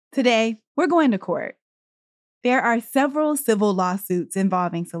Today, we're going to court. There are several civil lawsuits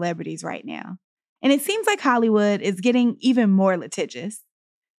involving celebrities right now, and it seems like Hollywood is getting even more litigious.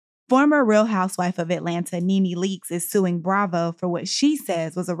 Former Real Housewife of Atlanta, Nene Leakes, is suing Bravo for what she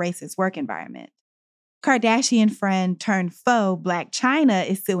says was a racist work environment. Kardashian friend turned foe Black China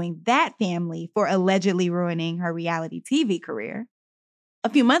is suing that family for allegedly ruining her reality TV career. A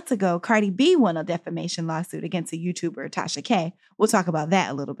few months ago, Cardi B won a defamation lawsuit against a YouTuber, Tasha K. We'll talk about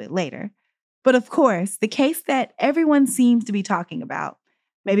that a little bit later. But of course, the case that everyone seems to be talking about,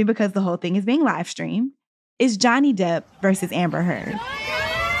 maybe because the whole thing is being live streamed, is Johnny Depp versus Amber Heard.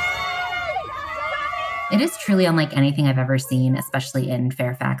 It is truly unlike anything I've ever seen, especially in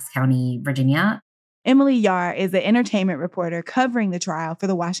Fairfax County, Virginia. Emily Yar is an entertainment reporter covering the trial for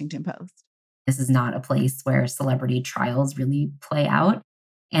The Washington Post. This is not a place where celebrity trials really play out.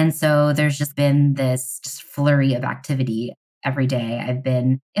 And so there's just been this just flurry of activity every day. I've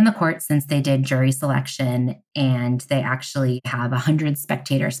been in the court since they did jury selection, and they actually have 100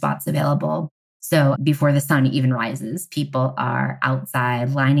 spectator spots available. So before the sun even rises, people are outside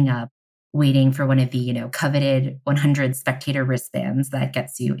lining up, waiting for one of the, coveted 100 spectator wristbands that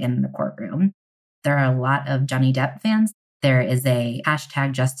gets you in the courtroom. There are a lot of Johnny Depp fans. There is a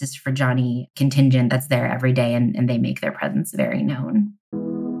hashtag Justice for Johnny contingent that's there every day, and they make their presence very known.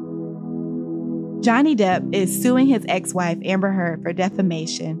 Johnny Depp is suing his ex-wife Amber Heard for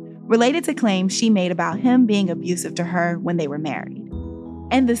defamation related to claims she made about him being abusive to her when they were married.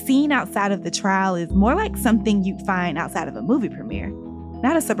 And the scene outside of the trial is more like something you'd find outside of a movie premiere,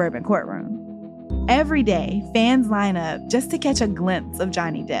 not a suburban courtroom. Every day, fans line up just to catch a glimpse of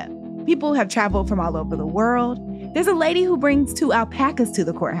Johnny Depp. People have traveled from all over the world. There's a lady who brings 2 alpacas to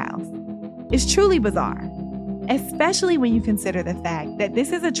the courthouse. It's truly bizarre, especially when you consider the fact that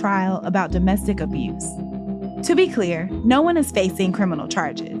this is a trial about domestic abuse. To be clear, no one is facing criminal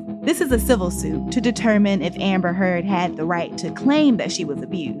charges. This is a civil suit to determine if Amber Heard had the right to claim that she was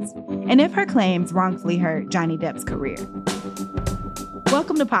abused, and if her claims wrongfully hurt Johnny Depp's career.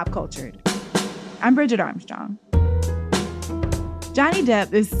 Welcome to Pop Cultured. I'm Bridget Armstrong. Johnny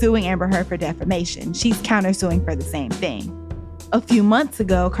Depp is suing Amber Heard for defamation. She's countersuing for the same thing. A few months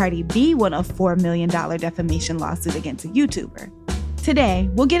ago, Cardi B won a $4 million defamation lawsuit against a YouTuber. Today,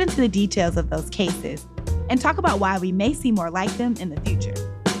 we'll get into the details of those cases and talk about why we may see more like them in the future.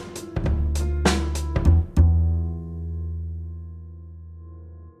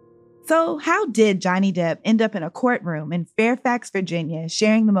 So, how did Johnny Depp end up in a courtroom in Fairfax, Virginia,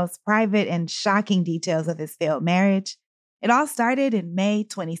 sharing the most private and shocking details of his failed marriage? It all started in May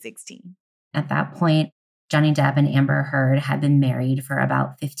 2016. At that point, Johnny Depp and Amber Heard had been married for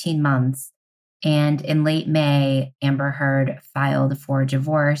about 15 months. And in late May, Amber Heard filed for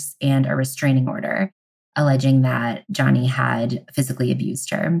divorce and a restraining order, alleging that Johnny had physically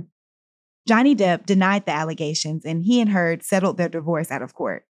abused her. Johnny Depp denied the allegations, and he and Heard settled their divorce out of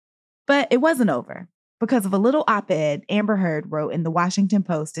court. But it wasn't over because of a little op-ed Amber Heard wrote in The Washington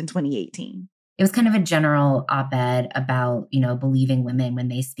Post in 2018. It was kind of a general op-ed about, believing women when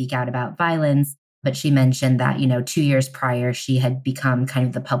they speak out about violence. But she mentioned that, 2 years prior, she had become kind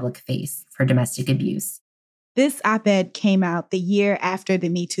of the public face for domestic abuse. This op-ed came out the year after the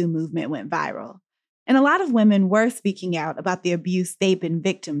Me Too movement went viral. And a lot of women were speaking out about the abuse they'd been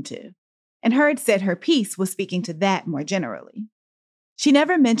victim to. And Heard said her piece was speaking to that more generally. She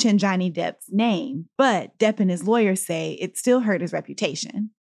never mentioned Johnny Depp's name, but Depp and his lawyers say it still hurt his reputation.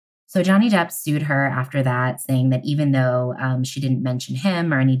 So Johnny Depp sued her after that, saying that even though she didn't mention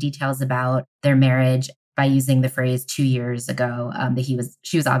him or any details about their marriage, by using the phrase 2 years ago, that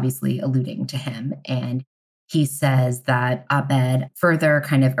she was obviously alluding to him. And he says that op-ed further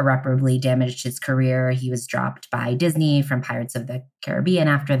kind of irreparably damaged his career. He was dropped by Disney from Pirates of the Caribbean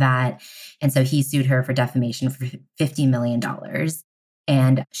after that. And so he sued her for defamation for $50 million.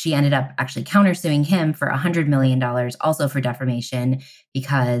 And she ended up actually countersuing him for $100 million, also for defamation,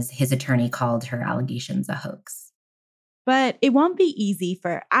 because his attorney called her allegations a hoax. But it won't be easy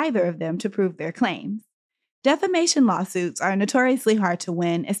for either of them to prove their claims. Defamation lawsuits are notoriously hard to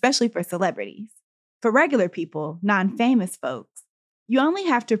win, especially for celebrities. For regular people, non-famous folks, you only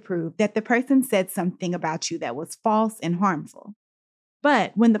have to prove that the person said something about you that was false and harmful.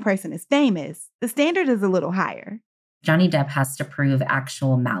 But when the person is famous, the standard is a little higher. Johnny Depp has to prove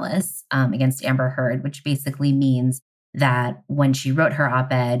actual malice against Amber Heard, which basically means that when she wrote her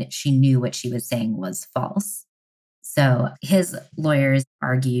op-ed, she knew what she was saying was false. So his lawyers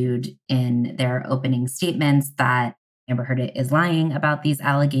argued in their opening statements that Amber Heard is lying about these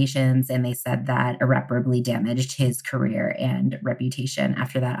allegations, and they said that irreparably damaged his career and reputation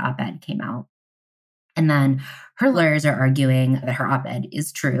after that op-ed came out. And then her lawyers are arguing that her op-ed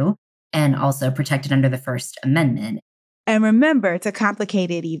is true and also protected under the First Amendment. And remember, to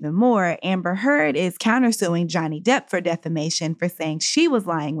complicate it even more, Amber Heard is countersuing Johnny Depp for defamation for saying she was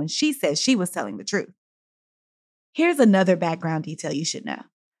lying when she says she was telling the truth. Here's another background detail you should know.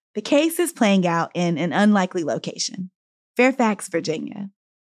 The case is playing out in an unlikely location, Fairfax, Virginia.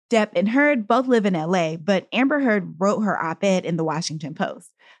 Depp and Heard both live in LA, but Amber Heard wrote her op-ed in the Washington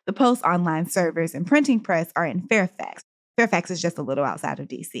Post. The Post's online servers and printing press are in Fairfax. Fairfax is just a little outside of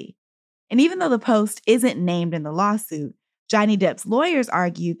DC. And even though the Post isn't named in the lawsuit, Johnny Depp's lawyers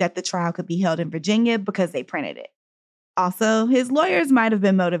argued that the trial could be held in Virginia because they printed it. Also, his lawyers might have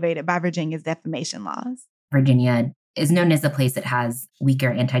been motivated by Virginia's defamation laws. Virginia is known as a place that has weaker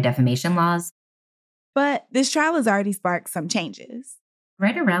anti-defamation laws. But this trial has already sparked some changes.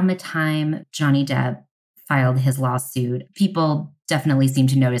 Right around the time Johnny Depp filed his lawsuit, people definitely seemed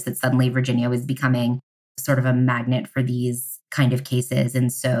to notice that suddenly Virginia was becoming sort of a magnet for these kind of cases.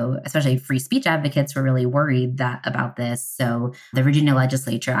 And so especially free speech advocates were really worried about this. So the Virginia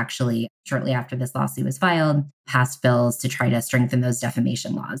legislature actually, shortly after this lawsuit was filed, passed bills to try to strengthen those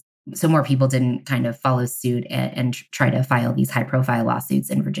defamation laws. So more people didn't kind of follow suit and try to file these high-profile lawsuits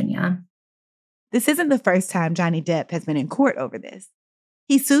in Virginia. This isn't the first time Johnny Depp has been in court over this.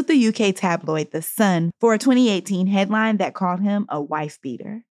 He sued the UK tabloid The Sun for a 2018 headline that called him a wife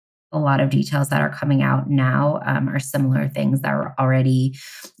beater. A lot of details that are coming out now are similar things that were already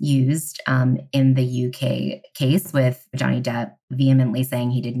used in the UK case, with Johnny Depp vehemently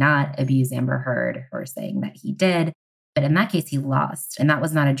saying he did not abuse Amber Heard or saying that he did. But in that case, he lost. And that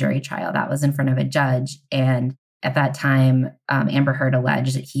was not a jury trial. That was in front of a judge. And at that time, Amber Heard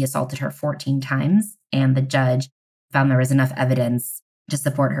alleged that he assaulted her 14 times. And the judge found there was enough evidence to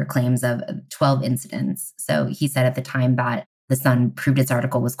support her claims of 12 incidents. So he said at the time that The Sun proved its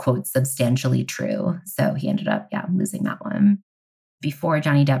article was, quote, substantially true. So he ended up, losing that one. Before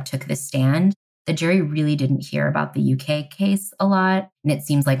Johnny Depp took the stand, the jury really didn't hear about the UK case a lot. And it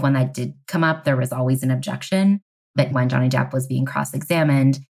seems like when that did come up, there was always an objection. But when Johnny Depp was being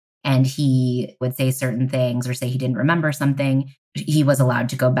cross-examined and he would say certain things or say he didn't remember something, he was allowed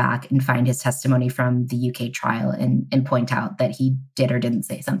to go back and find his testimony from the UK trial and point out that he did or didn't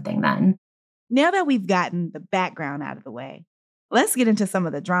say something then. Now that we've gotten the background out of the way, let's get into some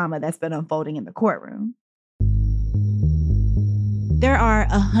of the drama that's been unfolding in the courtroom. There are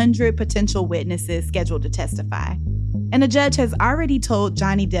 100 potential witnesses scheduled to testify. And the judge has already told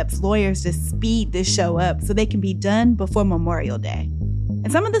Johnny Depp's lawyers to speed this show up so they can be done before Memorial Day.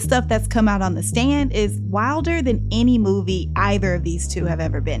 And some of the stuff that's come out on the stand is wilder than any movie either of these two have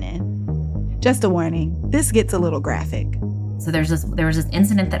ever been in. Just a warning, this gets a little graphic. So there was this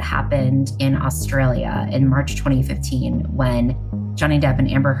incident that happened in Australia in March 2015 when Johnny Depp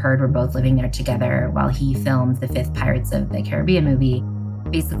and Amber Heard were both living there together while he filmed the 5th Pirates of the Caribbean movie.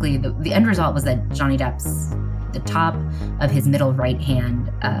 Basically, the end result was that Johnny Depp's the top of his middle right hand,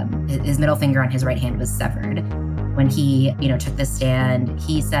 his middle finger on his right hand was severed. When he, took the stand,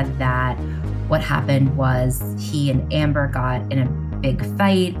 he said that what happened was he and Amber got in a big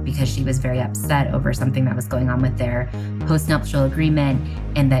fight because she was very upset over something that was going on with their postnuptial agreement,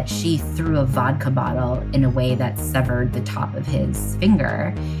 and that she threw a vodka bottle in a way that severed the top of his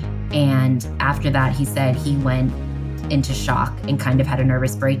finger. And after that, he said he went into shock and kind of had a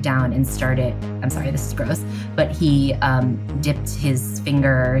nervous breakdown and started, I'm sorry, this is gross, but he dipped his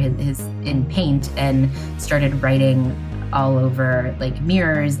finger in paint and started writing all over like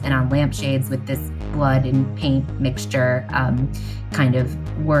mirrors and on lampshades with this blood and paint mixture, kind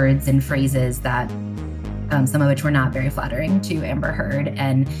of words and phrases that some of which were not very flattering to Amber Heard,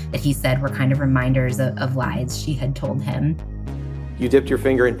 and that he said were kind of reminders of lies she had told him. You dipped your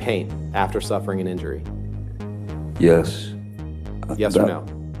finger in paint after suffering an injury? Yes. Yes or no?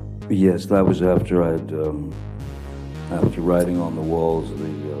 Yes, that was after after writing on the walls,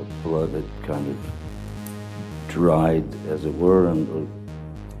 the blood had kind of dried, as it were,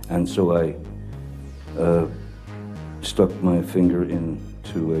 and so I stuck my finger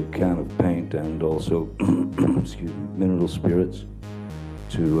into a can of paint and also, mineral spirits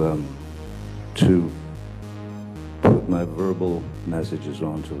to put my verbal messages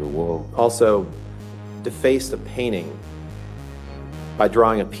onto the wall. Also, defaced a painting by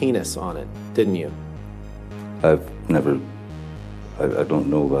drawing a penis on it, didn't you? I don't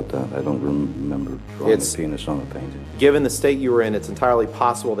know about that. I don't remember drawing a penis on a painting. Given the state you were in, it's entirely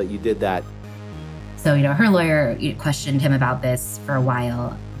possible that you did that. So, her lawyer questioned him about this for a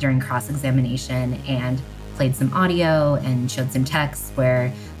while during cross-examination and played some audio and showed some texts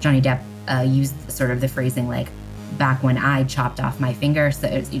where Johnny Depp used sort of the phrasing like, back when I chopped off my finger. So,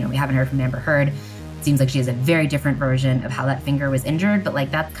 we haven't heard from Amber Heard. Seems like she has a very different version of how that finger was injured, but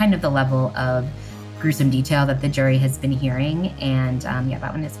like that's kind of the level of gruesome detail that the jury has been hearing. And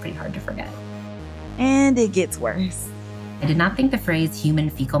that one is pretty hard to forget. And it gets worse. I did not think the phrase human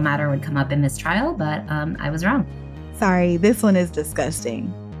fecal matter would come up in this trial, but I was wrong. Sorry, this one is disgusting.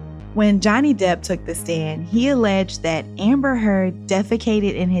 When Johnny Depp took the stand, he alleged that Amber Heard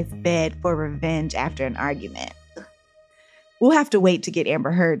defecated in his bed for revenge after an argument. We'll have to wait to get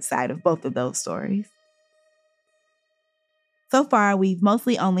Amber Heard's side of both of those stories. So far, we've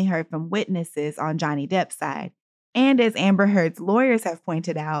mostly only heard from witnesses on Johnny Depp's side. And as Amber Heard's lawyers have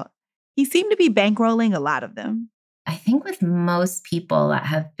pointed out, he seemed to be bankrolling a lot of them. I think with most people that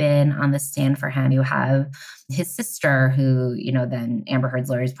have been on the stand for him, you have his sister who, then Amber Heard's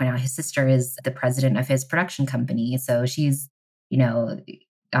lawyers point out his sister is the president of his production company. So she's, he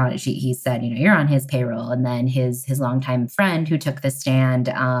said, you're on his payroll. And then his longtime friend who took the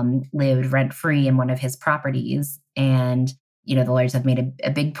stand lived rent-free in one of his properties. And, the lawyers have made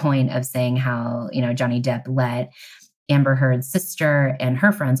a big point of saying how, Johnny Depp let Amber Heard's sister and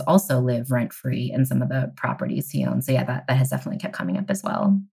her friends also live rent-free in some of the properties he owns. So that has definitely kept coming up as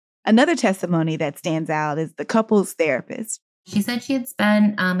well. Another testimony that stands out is the couple's therapist. She said she had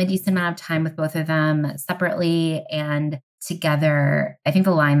spent a decent amount of time with both of them separately and together. I think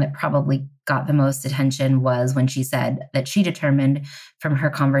the line that probably got the most attention was when she said that she determined from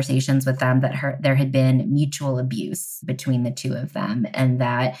her conversations with them that there had been mutual abuse between the two of them. And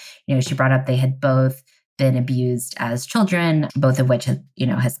that, she brought up they had both been abused as children, both of which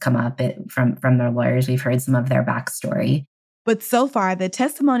has come up from their lawyers. We've heard some of their backstory. But so far, the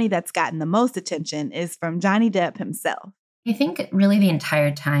testimony that's gotten the most attention is from Johnny Depp himself. I think really the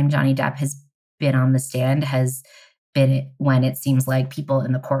entire time Johnny Depp has been on the stand has been when it seems like people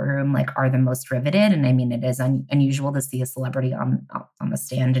in the courtroom are the most riveted. And I mean, it is unusual to see a celebrity on the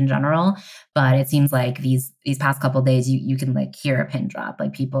stand in general, but it seems like these past couple of days, you can hear a pin drop.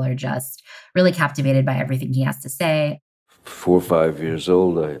 People are just really captivated by everything he has to say. 4 or 5 years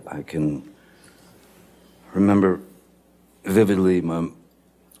old, I can remember vividly my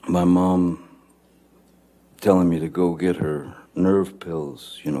mom telling me to go get her nerve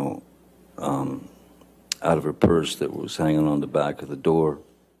pills, out of her purse that was hanging on the back of the door.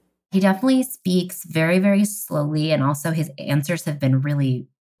 He definitely speaks very, very slowly. And also his answers have been really,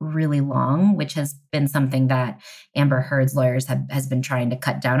 really long, which has been something that Amber Heard's lawyers has been trying to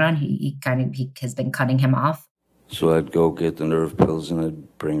cut down on. He has been cutting him off. So I'd go get the nerve pills and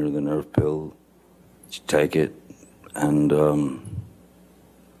I'd bring her the nerve pill. She'd take it. And,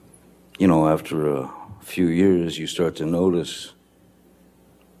 after a few years, you start to notice,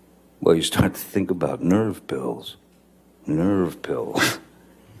 you start to think about nerve pills. And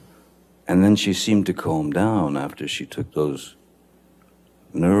then she seemed to calm down after she took those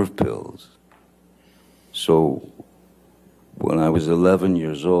nerve pills. So when I was 11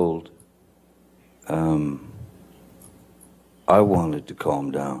 years old, I wanted to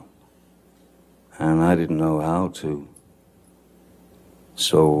calm down. And I didn't know how to.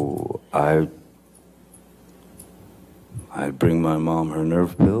 So I'd bring my mom her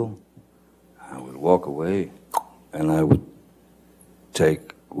nerve pill. I would walk away and I would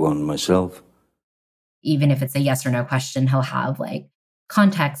take one myself. Even if it's a yes or no question, he'll have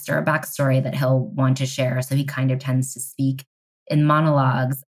context or a backstory that he'll want to share. So he kind of tends to speak in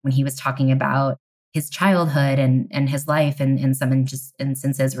monologues. When he was talking about his childhood and his life and in some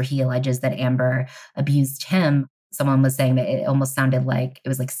instances where he alleges that Amber abused him, someone was saying that it almost sounded like it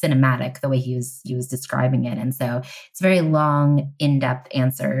was cinematic the way he was describing it. And so it's very long, in-depth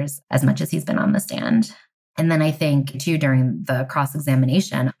answers as much as he's been on the stand. And then I think too, during the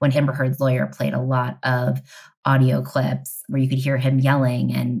cross-examination, when Amber Heard's lawyer played a lot of audio clips where you could hear him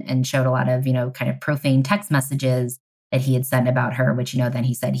yelling and showed a lot of, kind of profane text messages that he had sent about her, which, then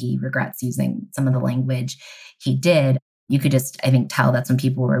he said he regrets using some of the language he did. You could just, I think, tell that's when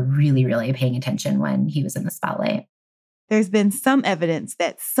people were really, really paying attention when he was in the spotlight. There's been some evidence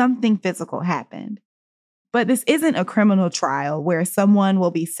that something physical happened. But this isn't a criminal trial where someone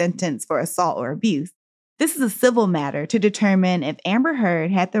will be sentenced for assault or abuse. This is a civil matter to determine if Amber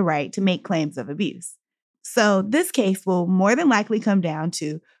Heard had the right to make claims of abuse. So this case will more than likely come down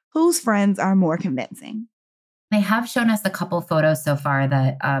to whose friends are more convincing. They have shown us a couple photos so far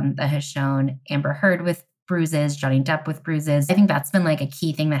that has shown Amber Heard with bruises, Johnny Depp with bruises. I think that's been a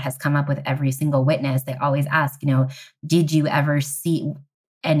key thing that has come up with every single witness. They always ask, did you ever see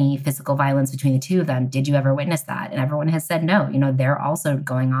any physical violence between the two of them. Did you ever witness that? And everyone has said no. They're also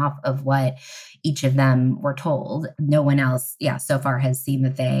going off of what each of them were told. No one else, so far has seen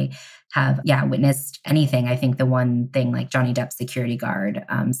that they have, witnessed anything. I think the one thing, like Johnny Depp's security guard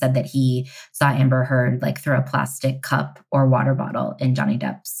said that he saw Amber Heard like throw a plastic cup or water bottle in Johnny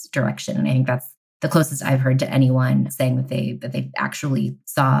Depp's direction. And I think that's the closest I've heard to anyone saying that they actually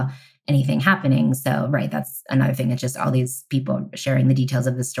saw anything happening. So, right, that's another thing. It's just all these people sharing the details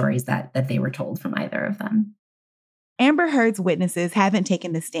of the stories that they were told from either of them. Amber Heard's witnesses haven't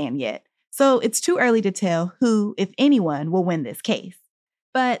taken the stand yet, so it's too early to tell who, if anyone, will win this case.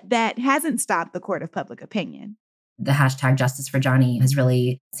 But that hasn't stopped the court of public opinion. The hashtag Justice for Johnny has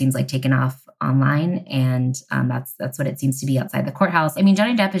really seems like taken off online, and that's what it seems to be outside the courthouse. I mean,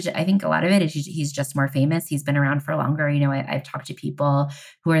 Johnny Depp is, I think a lot of it is he's just more famous. He's been around for longer. I've talked to people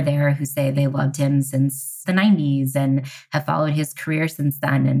who are there who say they loved him since the 90s and have followed his career since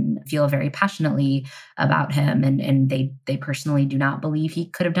then and feel very passionately about him. And they personally do not believe he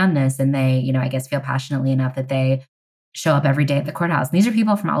could have done this. And they, I guess, feel passionately enough that they show up every day at the courthouse. And these are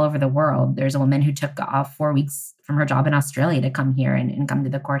people from all over the world. There's a woman who took off 4 weeks from her job in Australia to come here and come to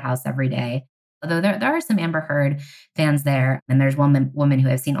the courthouse every day. Although there are some Amber Heard fans there. And there's one woman who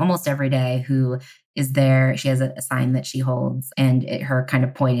I've seen almost every day who is there. She has a sign that she holds. And her kind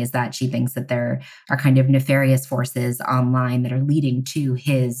of point is that she thinks that there are kind of nefarious forces online that are leading to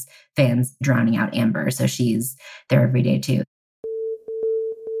his fans drowning out Amber. So she's there every day too.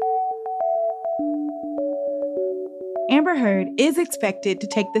 Amber Heard is expected to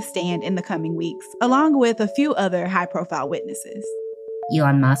take the stand in the coming weeks, along with a few other high-profile witnesses.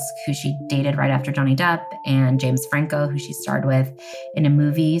 Elon Musk, who she dated right after Johnny Depp, and James Franco, who she starred with in a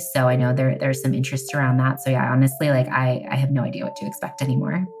movie. So I know there's some interest around that. So honestly, I have no idea what to expect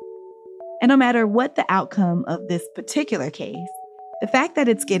anymore. And no matter what the outcome of this particular case, the fact that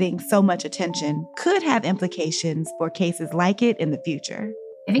it's getting so much attention could have implications for cases like it in the future.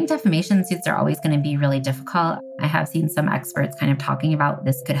 I think defamation suits are always going to be really difficult. I have seen some experts kind of talking about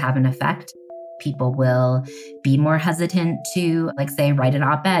this could have an effect. People will be more hesitant to, say, write an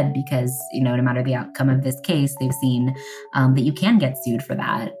op-ed because, no matter the outcome of this case, they've seen that you can get sued for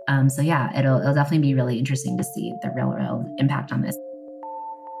that. It'll definitely be really interesting to see the real impact on this.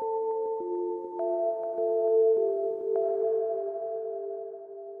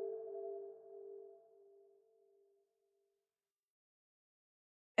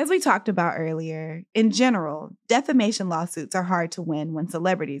 As we talked about earlier, in general, defamation lawsuits are hard to win when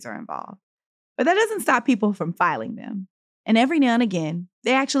celebrities are involved. But that doesn't stop people from filing them. And every now and again,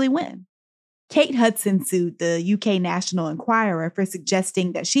 they actually win. Kate Hudson sued the UK National Enquirer for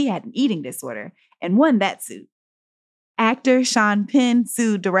suggesting that she had an eating disorder and won that suit. Actor Sean Penn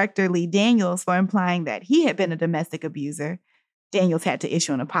sued director Lee Daniels for implying that he had been a domestic abuser. Daniels had to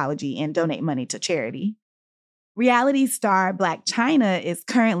issue an apology and donate money to charity. Reality star Blac Chyna is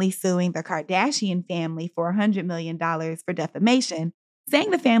currently suing the Kardashian family for $100 million for defamation,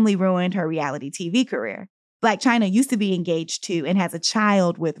 saying the family ruined her reality TV career. Blac Chyna used to be engaged to and has a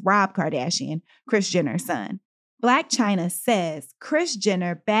child with Rob Kardashian, Kris Jenner's son. Blac Chyna says Kris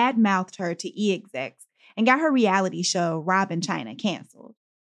Jenner badmouthed her to E-execs and got her reality show Rob and Chyna canceled.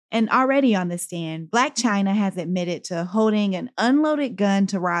 And already on the stand, Blac Chyna has admitted to holding an unloaded gun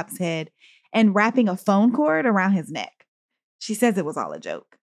to Rob's head and wrapping a phone cord around his neck. She says it was all a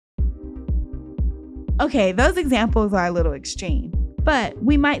joke. Okay, those examples are a little extreme, but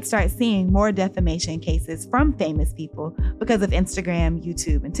we might start seeing more defamation cases from famous people because of Instagram,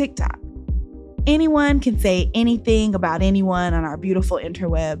 YouTube, and TikTok. Anyone can say anything about anyone on our beautiful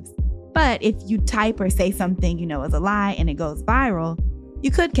interwebs, but if you type or say something you know is a lie and it goes viral,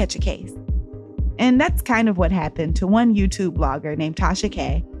 you could catch a case. And that's kind of what happened to one YouTube blogger named Tasha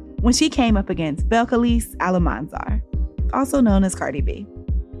K when she came up against Belcalis Almanzar, also known as Cardi B.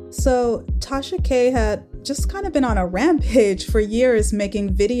 So Tasha K had just kind of been on a rampage for years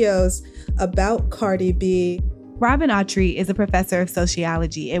making videos about Cardi B. Robin Autry is a professor of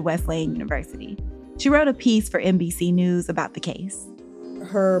sociology at Wesleyan University. She wrote a piece for NBC News about the case.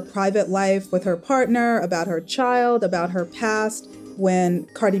 Her private life with her partner, about her child, about her past, when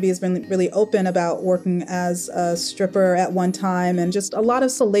Cardi B has been really open about working as a stripper at one time, and just a lot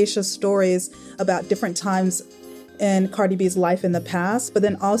of salacious stories about different times in Cardi B's life in the past, but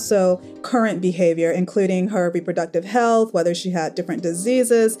then also current behavior, including her reproductive health, whether she had different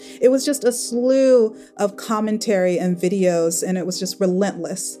diseases. It was just a slew of commentary and videos, and it was just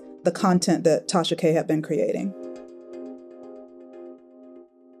relentless, the content that Tasha K had been creating.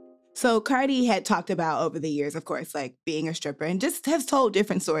 So Cardi had talked about over the years, of course, being a stripper and just has told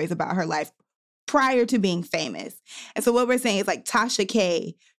different stories about her life prior to being famous. And so what we're saying is like Tasha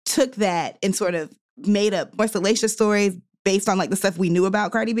K took that and sort of made up more salacious stories based on like the stuff we knew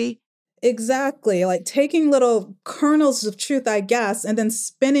about Cardi B. Exactly. Like taking little kernels of truth, I guess, and then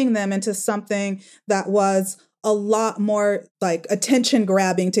spinning them into something that was a lot more like attention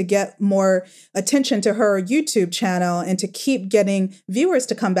grabbing to get more attention to her YouTube channel and to keep getting viewers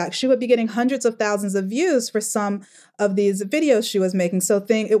to come back. She would be getting hundreds of thousands of views for some of these videos she was making. So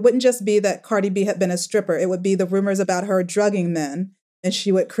it wouldn't just be that Cardi B had been a stripper. It would be the rumors about her drugging men. And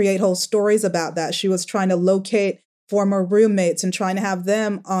she would create whole stories about that. She was trying to locate former roommates and trying to have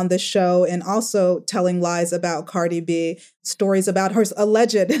them on the show and also telling lies about Cardi B, stories about her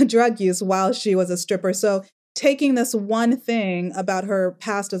alleged drug use while she was a stripper. So taking this one thing about her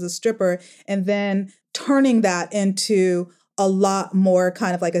past as a stripper and then turning that into a lot more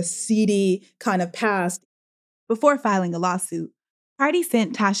kind of like a seedy kind of past. Before filing a lawsuit, Cardi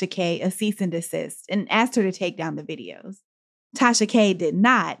sent Tasha K a cease and desist and asked her to take down the videos. Tasha K did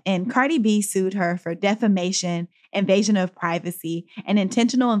not, and Cardi B sued her for defamation, invasion of privacy, and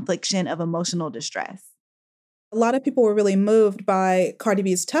intentional infliction of emotional distress. A lot of people were really moved by Cardi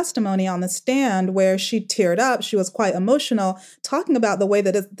B's testimony on the stand where she teared up. She was quite emotional, talking about the way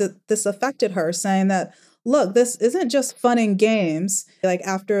that this affected her, saying that, look, this isn't just fun and games. Like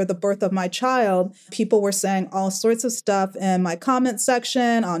after the birth of my child, people were saying all sorts of stuff in my comment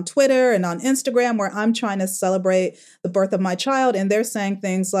section on Twitter and on Instagram where I'm trying to celebrate the birth of my child. And they're saying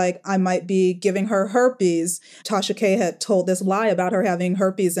things like I might be giving her herpes. Tasha K had told this lie about her having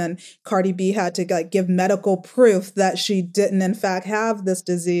herpes, and Cardi B had to like give medical proof that she didn't in fact have this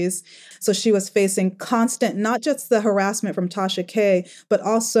disease. So she was facing constant, not just the harassment from Tasha K, but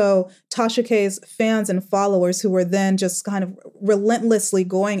also Tasha K's fans and followers who were then just kind of relentlessly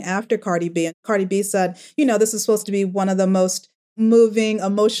going after Cardi B. And Cardi B said, you know, this is supposed to be one of the most moving,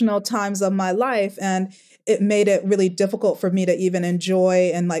 emotional times of my life. And it made it really difficult for me to even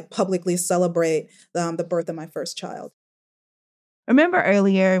enjoy and like publicly celebrate the birth of my first child. Remember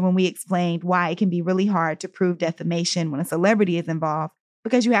earlier when we explained why it can be really hard to prove defamation when a celebrity is involved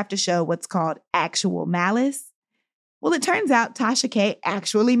because you have to show what's called actual malice? Well, it turns out Tasha K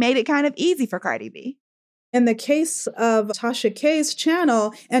actually made it kind of easy for Cardi B. In the case of Tasha K's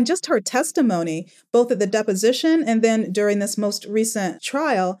channel and just her testimony, both at the deposition and then during this most recent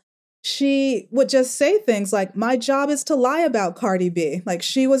trial, she would just say things like, my job is to lie about Cardi B. Like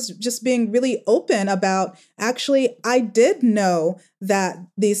she was just being really open about, actually, I did know that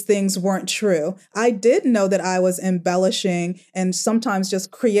these things weren't true. I did know that I was embellishing and sometimes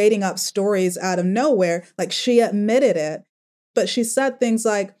just creating up stories out of nowhere. Like she admitted it. But she said things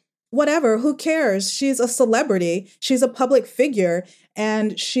like, whatever, who cares? She's a celebrity. She's a public figure.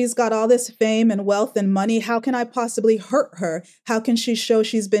 And she's got all this fame and wealth and money. How can I possibly hurt her? How can she show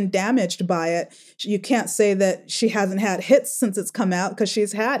she's been damaged by it? You can't say that she hasn't had hits since it's come out because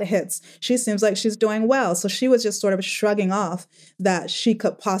she's had hits. She seems like she's doing well. So she was just sort of shrugging off that she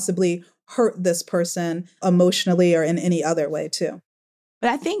could possibly hurt this person emotionally or in any other way too. But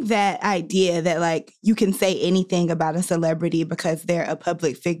I think that idea that like you can say anything about a celebrity because they're a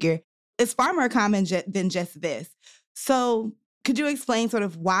public figure is far more common than just this. So could you explain sort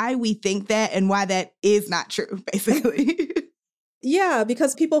of why we think that and why that is not true, basically? Yeah,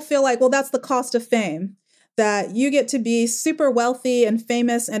 because people feel like, well, that's the cost of fame, that you get to be super wealthy and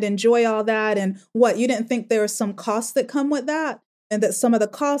famous and enjoy all that. And what, you didn't think there was some costs that come with that? And that some of the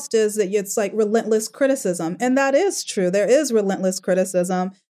cost is that it's like relentless criticism. And that is true. There is relentless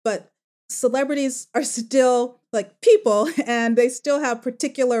criticism, but celebrities are still like people and they still have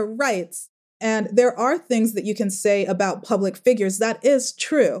particular rights. And there are things that you can say about public figures. That is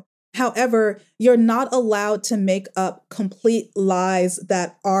true. However, you're not allowed to make up complete lies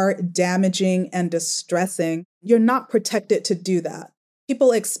that are damaging and distressing. You're not protected to do that.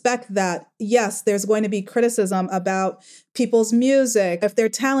 People expect that, yes, there's going to be criticism about people's music, if they're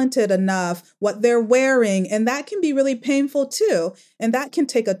talented enough, what they're wearing, and that can be really painful too, and that can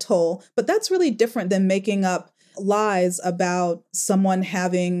take a toll. But that's really different than making up lies about someone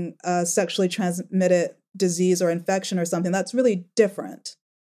having a sexually transmitted disease or infection or something. That's really different.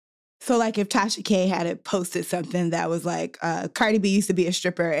 So like if Tasha K had posted something that was like, Cardi B used to be a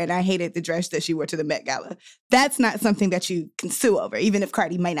stripper and I hated the dress that she wore to the Met Gala, that's not something that you can sue over, even if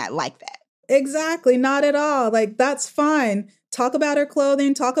Cardi might not like that. Exactly. Not at all. Like, that's fine. Talk about her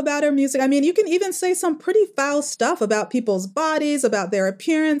clothing, talk about her music. I mean, you can even say some pretty foul stuff about people's bodies, about their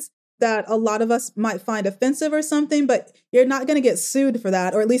appearance that a lot of us might find offensive or something, but you're not going to get sued for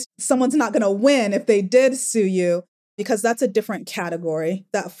that, or at least someone's not going to win if they did sue you. Because that's a different category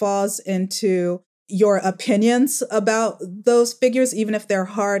that falls into, your opinions about those figures, even if they're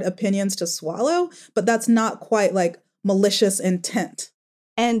hard opinions to swallow, but that's not quite like malicious intent.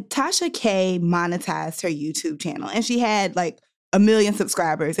 And Tasha K monetized her YouTube channel, and she had like 1 million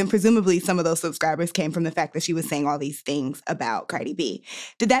subscribers. And presumably some of those subscribers came from the fact that she was saying all these things about Cardi B.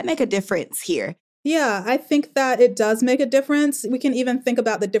 Did that make a difference here? Yeah, I think that it does make a difference. We can even think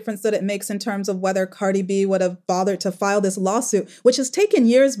about the difference that it makes in terms of whether Cardi B would have bothered to file this lawsuit, which has taken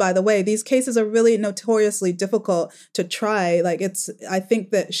years, by the way. These cases are really notoriously difficult to try. I think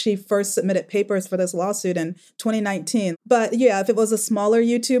that she first submitted papers for this lawsuit in 2019. But yeah, if it was a smaller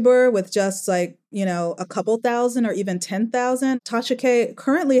YouTuber with just a couple thousand or even 10,000, Tasha K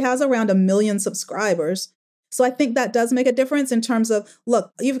currently has around 1 million subscribers. So I think that does make a difference in terms of,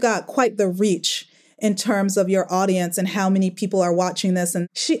 look, you've got quite the reach in terms of your audience and how many people are watching this. And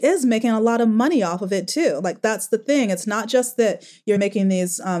she is making a lot of money off of it too. Like, that's the thing. It's not just that you're making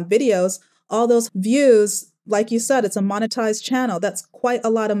these videos, all those views, like you said, it's a monetized channel. That's quite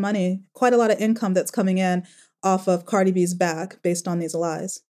a lot of money, quite a lot of income that's coming in off of Cardi B's back based on these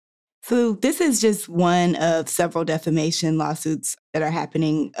lies. So this is just one of several defamation lawsuits that are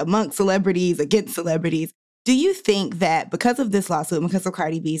happening amongst celebrities, against celebrities. Do you think that because of this lawsuit, because of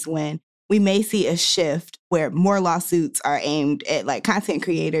Cardi B's win, we may see a shift where more lawsuits are aimed at like content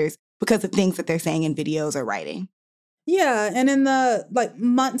creators because of things that they're saying in videos or writing? Yeah, and in the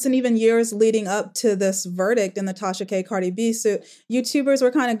months and even years leading up to this verdict in the Tasha K. Cardi B suit, YouTubers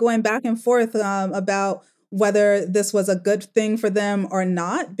were kind of going back and forth about whether this was a good thing for them or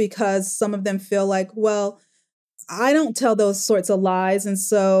not, because some of them feel like, well, I don't tell those sorts of lies. And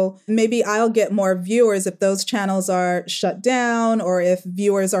so maybe I'll get more viewers if those channels are shut down, or if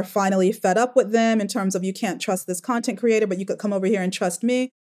viewers are finally fed up with them in terms of, you can't trust this content creator, but you could come over here and trust me.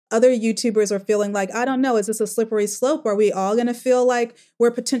 Other YouTubers are feeling like, I don't know, is this a slippery slope? Are we all going to feel like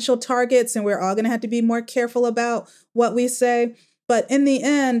we're potential targets and we're all going to have to be more careful about what we say? But in the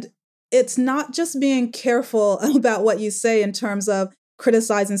end, it's not just being careful about what you say in terms of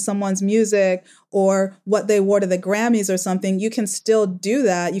criticizing someone's music or what they wore to the Grammys or something. You can still do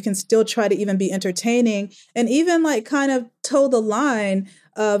that. You can still try to even be entertaining and even kind of toe the line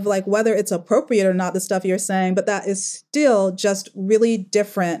of whether it's appropriate or not, the stuff you're saying, but that is still just really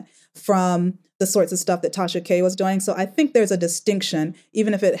different from the sorts of stuff that Tasha K was doing. So I think there's a distinction,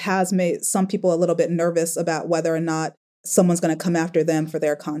 even if it has made some people a little bit nervous about whether or not someone's going to come after them for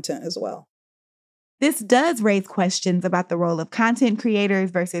their content as well. This does raise questions about the role of content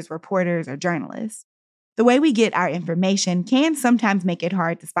creators versus reporters or journalists. The way we get our information can sometimes make it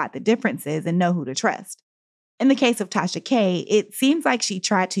hard to spot the differences and know who to trust. In the case of Tasha K, it seems like she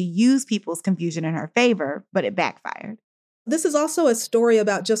tried to use people's confusion in her favor, but it backfired. This is also a story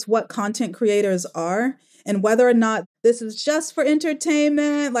about just what content creators are and whether or not this is just for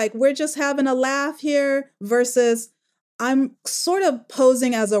entertainment, we're just having a laugh here, versus I'm sort of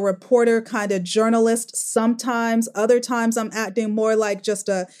posing as a reporter, kind of journalist sometimes. Other times I'm acting more like just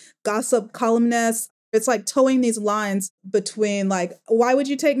a gossip columnist. It's like towing these lines between why would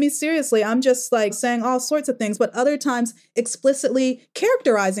you take me seriously? I'm just saying all sorts of things, but other times explicitly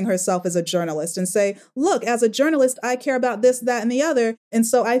characterizing herself as a journalist and say, look, as a journalist, I care about this, that, and the other. And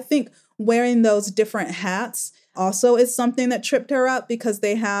so I think wearing those different hats also is something that tripped her up, because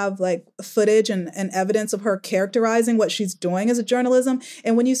they have footage and evidence of her characterizing what she's doing as a journalism.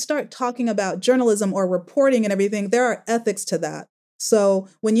 And when you start talking about journalism or reporting and everything, there are ethics to that. So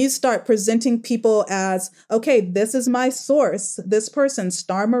when you start presenting people as, okay, this is my source, this person,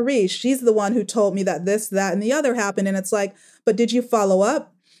 Star Marie, she's the one who told me that this, that, and the other happened. And it's but did you follow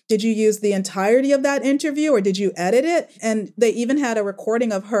up? Did you use the entirety of that interview, or did you edit it? And they even had a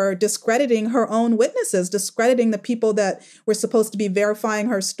recording of her discrediting her own witnesses, discrediting the people that were supposed to be verifying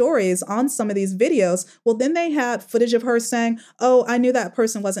her stories on some of these videos. Well, then they had footage of her saying, oh, I knew that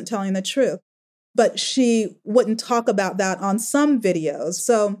person wasn't telling the truth. But she wouldn't talk about that on some videos.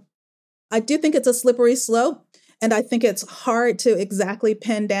 So I do think it's a slippery slope. And I think it's hard to exactly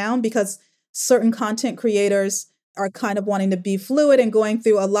pin down, because certain content creators are kind of wanting to be fluid and going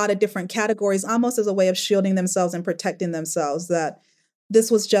through a lot of different categories, almost as a way of shielding themselves and protecting themselves, that this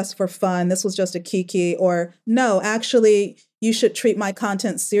was just for fun, this was just a kiki, or no, actually, you should treat my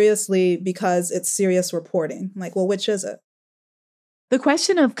content seriously because it's serious reporting. Well, which is it? The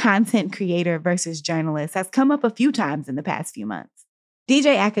question of content creator versus journalist has come up a few times in the past few months.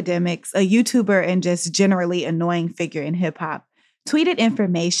 DJ Academics, a YouTuber and just generally annoying figure in hip-hop, tweeted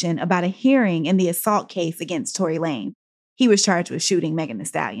information about a hearing in the assault case against Tory Lanez. He was charged with shooting Megan Thee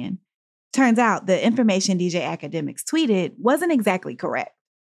Stallion. Turns out the information DJ Academics tweeted wasn't exactly correct.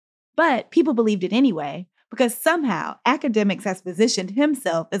 But people believed it anyway, because somehow Akademiks has positioned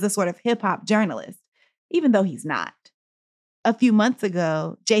himself as a sort of hip-hop journalist, even though he's not. A few months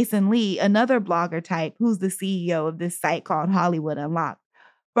ago, Jason Lee, another blogger type who's the CEO of this site called Hollywood Unlocked,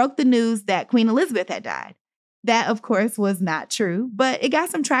 broke the news that Queen Elizabeth had died. That, of course, was not true, but it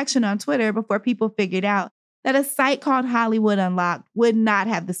got some traction on Twitter before people figured out that a site called Hollywood Unlocked would not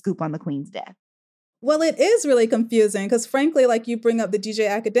have the scoop on the Queen's death. Well, it is really confusing because, frankly, like you bring up the DJ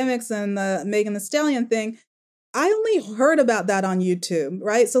Akademiks and the Megan Thee Stallion thing, I only heard about that on YouTube,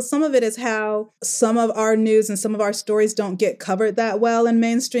 right? So some of it is how some of our news and some of our stories don't get covered that well in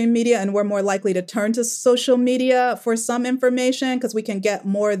mainstream media, and we're more likely to turn to social media for some information because we can get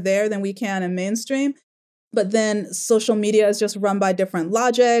more there than we can in mainstream. But then social media is just run by different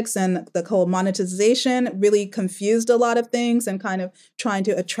logics, and the whole monetization really confused a lot of things and kind of trying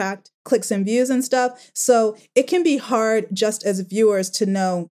to attract clicks and views and stuff. So it can be hard just as viewers to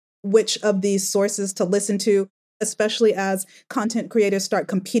know which of these sources to listen to, especially as content creators start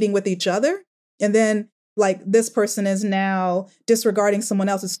competing with each other. And then like this person is now disregarding someone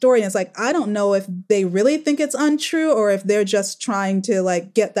else's story. And it's like, I don't know if they really think it's untrue or if they're just trying to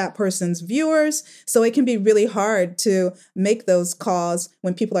like get that person's viewers. So it can be really hard to make those calls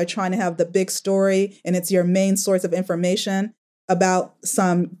when people are trying to have the big story and it's your main source of information about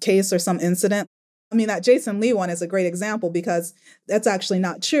some case or some incident. I mean, that Jason Lee one is a great example because that's actually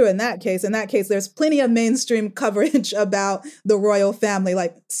not true in that case. In that case, there's plenty of mainstream coverage about the royal family.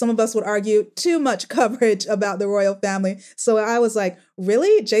 Like some of us would argue too much coverage about the royal family. So I was like,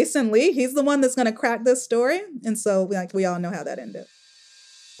 really? Jason Lee? He's the one that's going to crack this story? And so we all know how that ended.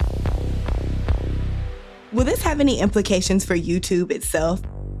 Will this have any implications for YouTube itself?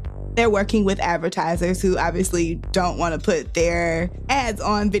 They're working with advertisers who obviously don't want to put their ads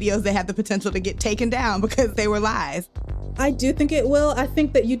on videos that have the potential to get taken down because they were lies. I do think it will. I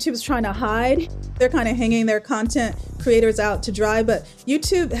think that YouTube's trying to hide. They're kind of hanging their content creators out to dry, but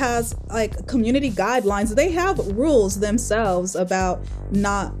YouTube has like community guidelines. They have rules themselves about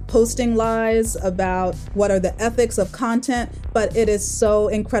not posting lies, about what are the ethics of content, but it is so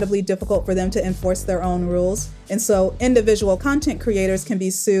incredibly difficult for them to enforce their own rules. And so individual content creators can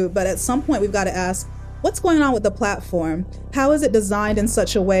be sued, but at some point we've got to ask, what's going on with the platform? How is it designed in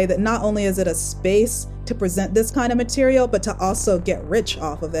such a way that not only is it a space to present this kind of material, but to also get rich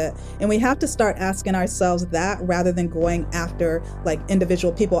off of it? And we have to start asking ourselves that rather than going after like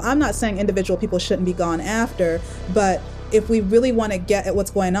individual people. I'm not saying individual people shouldn't be gone after, but if we really want to get at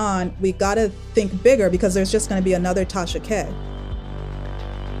what's going on, we got to think bigger because there's just going to be another Tasha K.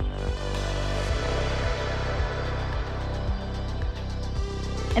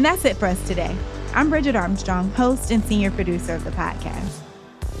 And that's it for us today. I'm Bridget Armstrong, host and senior producer of the podcast.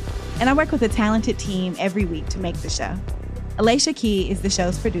 And I work with a talented team every week to make the show. Alicia Key is the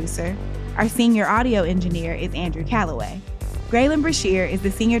show's producer. Our senior audio engineer is Andrew Calloway. Graylin Brashear is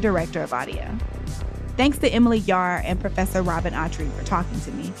the senior director of audio. Thanks to Emily Yar and Professor Robin Autry for talking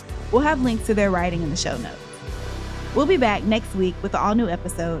to me. We'll have links to their writing in the show notes. We'll be back next week with an all-new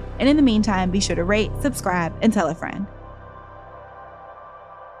episode. And in the meantime, be sure to rate, subscribe, and tell a friend.